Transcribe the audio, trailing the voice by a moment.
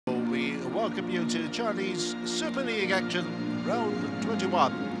welcome you to Chinese Super League action, round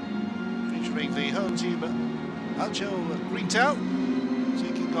 21, featuring the home team Hangzhou Greentown,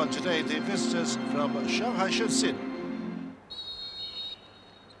 taking on today the visitors from Shanghai Shenxin.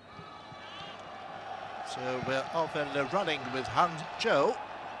 So we're off and running with Hangzhou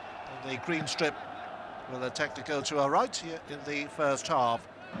on the green strip, with a technical to our right here in the first half.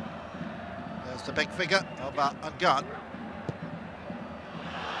 There's the big figure of Angan.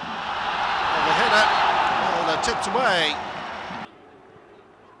 The header, well, tipped away.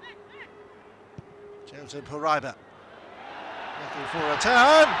 Joseph Paraiba looking for a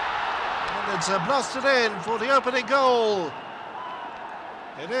turn, and it's blasted in for the opening goal.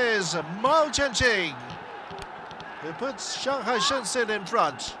 It is Mao Chenqing who puts Shanghai Shenxin in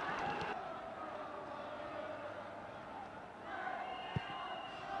front.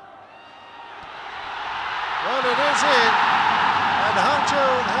 Well, it is in. And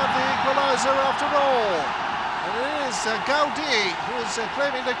Hangzhou have the equaliser after all. And it is Gaudi who is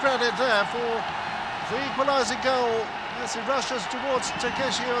claiming the credit there for the equalising goal as he rushes towards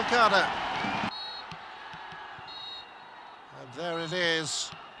Takeshi Okada. And there it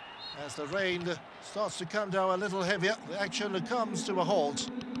is. As the rain starts to come down a little heavier, the action comes to a halt.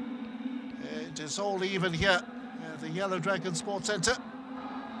 It is all even here at the Yellow Dragon Sports Centre.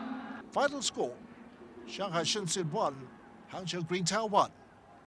 Final score, Shanghai Shenxin 1, Hangzhou Greentown 1.